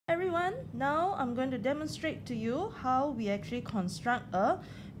everyone. Now I'm going to demonstrate to you how we actually construct a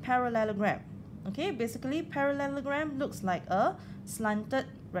parallelogram. Okay, basically parallelogram looks like a slanted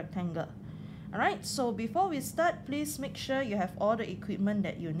rectangle. Alright, so before we start, please make sure you have all the equipment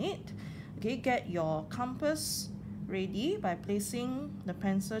that you need. Okay, get your compass ready by placing the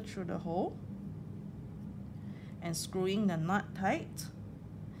pencil through the hole and screwing the nut tight.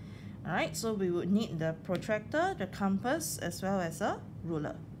 Alright, so we would need the protractor, the compass, as well as a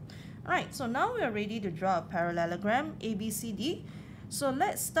ruler. Alright, so now we are ready to draw a parallelogram ABCD. So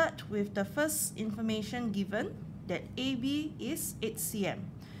let's start with the first information given, that AB is 8 cm.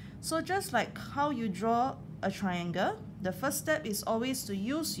 So just like how you draw a triangle, the first step is always to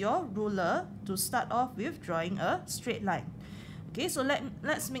use your ruler to start off with drawing a straight line. Okay, so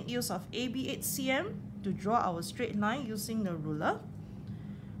let's make use of AB 8 cm to draw our straight line using the ruler.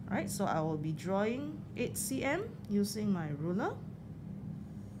 Alright, so I will be drawing 8 cm using my ruler.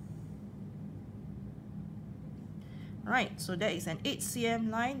 Alright, so that is an 8 cm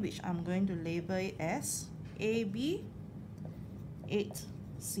line which I'm going to label it as AB 8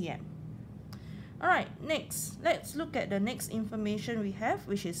 cm. Alright, next, let's look at the next information we have,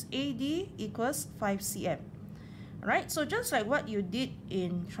 which is AD equals 5 cm. Alright, so just like what you did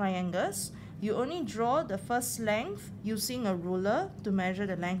in triangles, you only draw the first length using a ruler to measure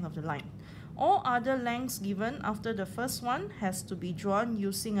the length of the line. All other lengths given after the first one has to be drawn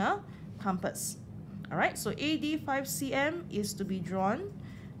using a compass. Alright, so AD 5 cm is to be drawn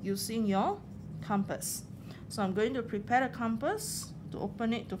using your compass. So I'm going to prepare the compass to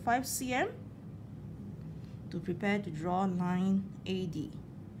open it to 5 cm to prepare to draw line AD.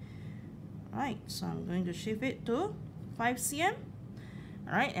 Alright, so I'm going to shift it to 5 cm.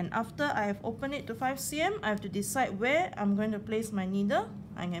 Alright, and after I have opened it to 5 cm, I have to decide where I'm going to place my needle.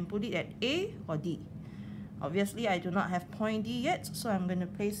 I can put it at A or D. Obviously, I do not have point D yet, so I'm going to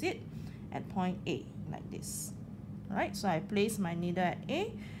place it at point A, like this. Alright, so I place my needle at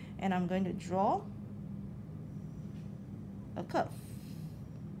A, and I'm going to draw a curve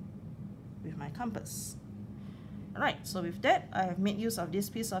with my compass. Alright, so with that, I have made use of this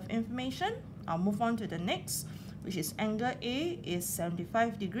piece of information. I'll move on to the next, which is angle A is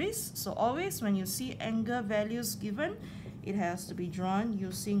 75 degrees. So always when you see angle values given, it has to be drawn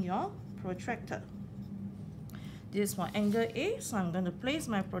using your protractor. This is for angle A, so I'm going to place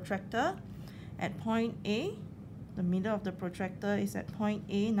my protractor at point A. The middle of the protractor is at point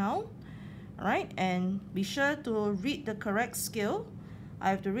A now. Alright, and be sure to read the correct scale. I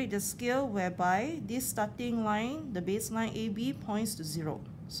have to read the scale whereby this starting line, the baseline AB, points to 0.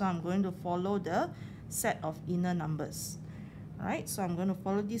 So I'm going to follow the set of inner numbers. Alright, so I'm going to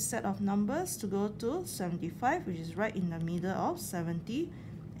follow this set of numbers to go to 75, which is right in the middle of 70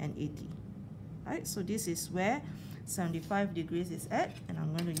 and 80. Alright, so this is where 75 degrees is at, and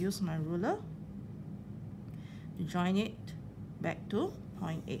I'm going to use my ruler to join it back to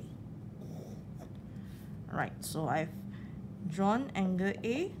point A. Alright, so I've drawn angle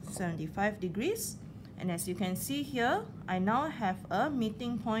A 75 degrees, and as you can see here, I now have a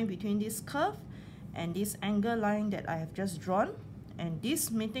meeting point between this curve and this angle line that I have just drawn, and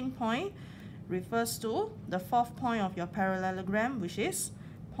this meeting point refers to the fourth point of your parallelogram, which is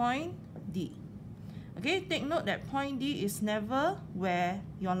point D. Okay, take note that point D is never where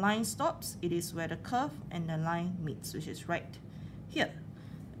your line stops, it is where the curve and the line meets, which is right here.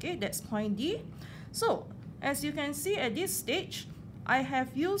 Okay, that's point D. So as you can see at this stage, I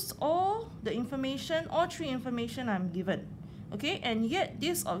have used all the information, all three information I'm given. Okay, and yet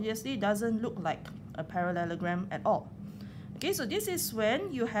this obviously doesn't look like a parallelogram at all. Okay, so this is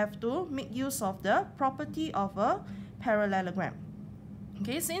when you have to make use of the property of a parallelogram.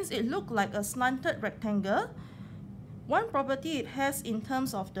 Okay, since it looked like a slanted rectangle, one property it has in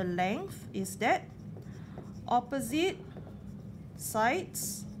terms of the length is that opposite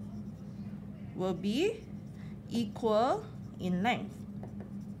sides will be equal in length.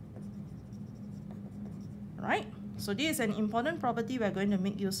 Right? So this is an important property we're going to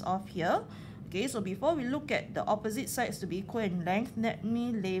make use of here. Okay, so before we look at the opposite sides to be equal in length, let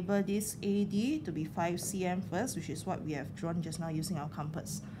me label this AD to be 5 cm first, which is what we have drawn just now using our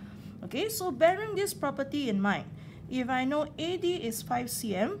compass. Okay, so bearing this property in mind, if I know AD is 5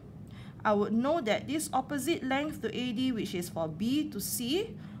 cm, I would know that this opposite length to AD, which is for B to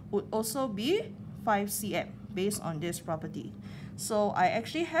C, would also be 5 cm based on this property. So I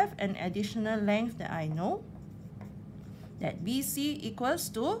actually have an additional length that I know, that BC equals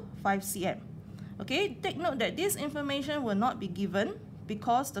to 5 cm. Okay, take note that this information will not be given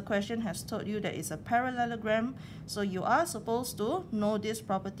because the question has told you that it's a parallelogram, so you are supposed to know this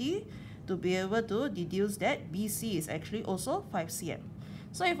property to be able to deduce that BC is actually also 5 cm.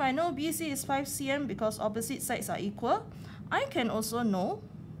 So if I know BC is 5 cm because opposite sides are equal, I can also know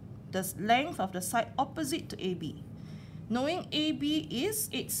the length of the side opposite to AB. Knowing AB is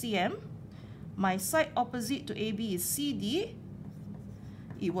 8 cm, my side opposite to AB is CD.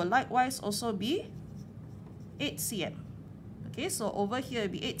 It will likewise also be 8 cm. Okay, so over here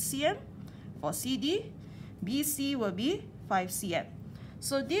it will be 8 cm for CD. BC will be 5 cm.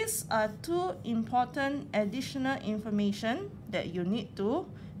 So these are two important additional information that you need to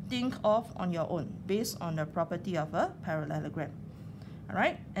think of on your own based on the property of a parallelogram.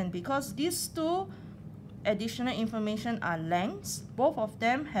 Alright, and because these two additional information are lengths, both of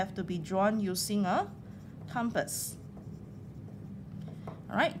them have to be drawn using a compass.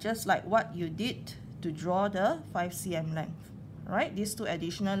 Alright, just like what you did to draw the 5 cm length. Alright, these two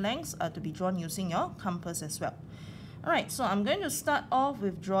additional lengths are to be drawn using your compass as well. Alright, so I'm going to start off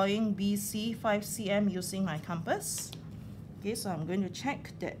with drawing BC 5 cm using my compass. Okay, so I'm going to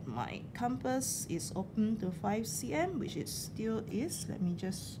check that my compass is open to 5 cm, which it still is. Let me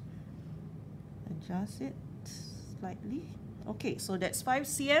just adjust it slightly. Okay, so that's 5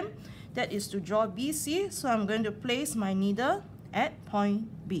 cm. That is to draw BC, so I'm going to place my needle at point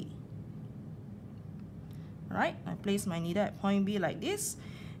B. Alright, I place my needle at point B like this,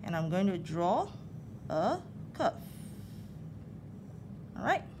 and I'm going to draw a curve.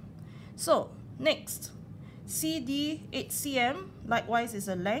 Alright, so next, CD 8 cm, likewise is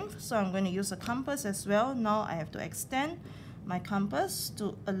a length, so I'm going to use a compass as well. Now I have to extend my compass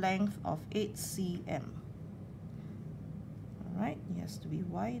to a length of 8 cm. Alright, it has to be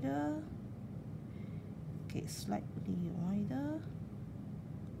wider. Okay, slightly wider.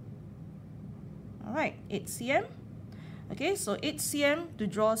 Alright, 8 cm. Okay, so 8 cm to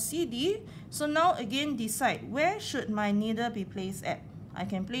draw CD. So now again decide where should my needle be placed at. I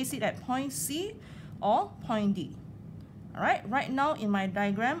can place it at point C or point D. Alright, right now in my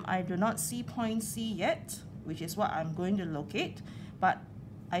diagram, I do not see point C yet, which is what I'm going to locate, but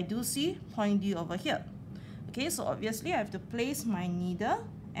I do see point D over here. Okay, so obviously I have to place my needle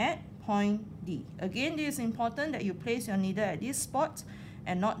at point D. Again, it is important that you place your needle at this spot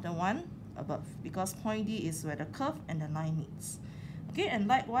and not the one above, because point D is where the curve and the line meets. Okay, and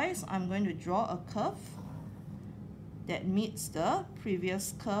likewise, I'm going to draw a curve that meets the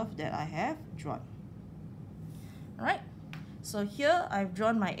previous curve that I have drawn. Alright, so here I've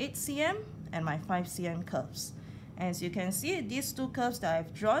drawn my 8 cm and my 5 cm curves. As you can see, these two curves that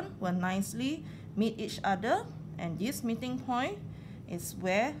I've drawn will nicely meet each other, and this meeting point is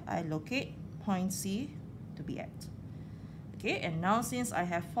where I locate point C to be at. Okay, and now since I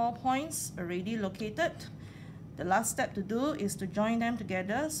have 4 points already located, the last step to do is to join them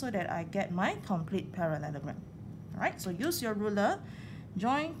together so that I get my complete parallelogram. Alright, so use your ruler,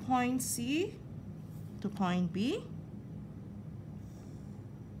 join point C to point B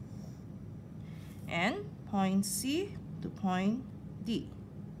and point C to point D.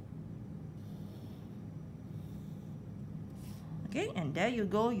 Okay, and there you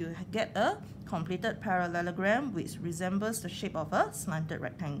go, you get a completed parallelogram which resembles the shape of a slanted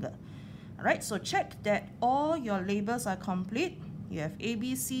rectangle. Alright, so check that all your labels are complete. You have A,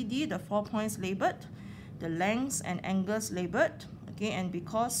 B, C, D, the 4 points labeled, the lengths and angles labeled. Okay, and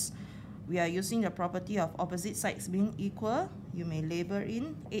because we are using the property of opposite sides being equal, you may label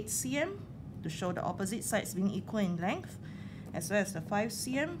in 8 cm to show the opposite sides being equal in length, as well as the 5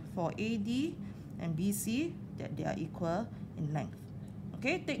 cm for AD and BC that they are equal in length.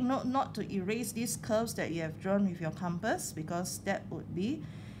 Okay, take note not to erase these curves that you have drawn with your compass, because that would be,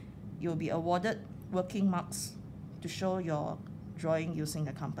 you'll be awarded working marks to show your drawing using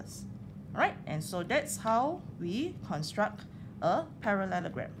the compass. Alright, and so that's how we construct a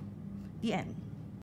parallelogram. The end.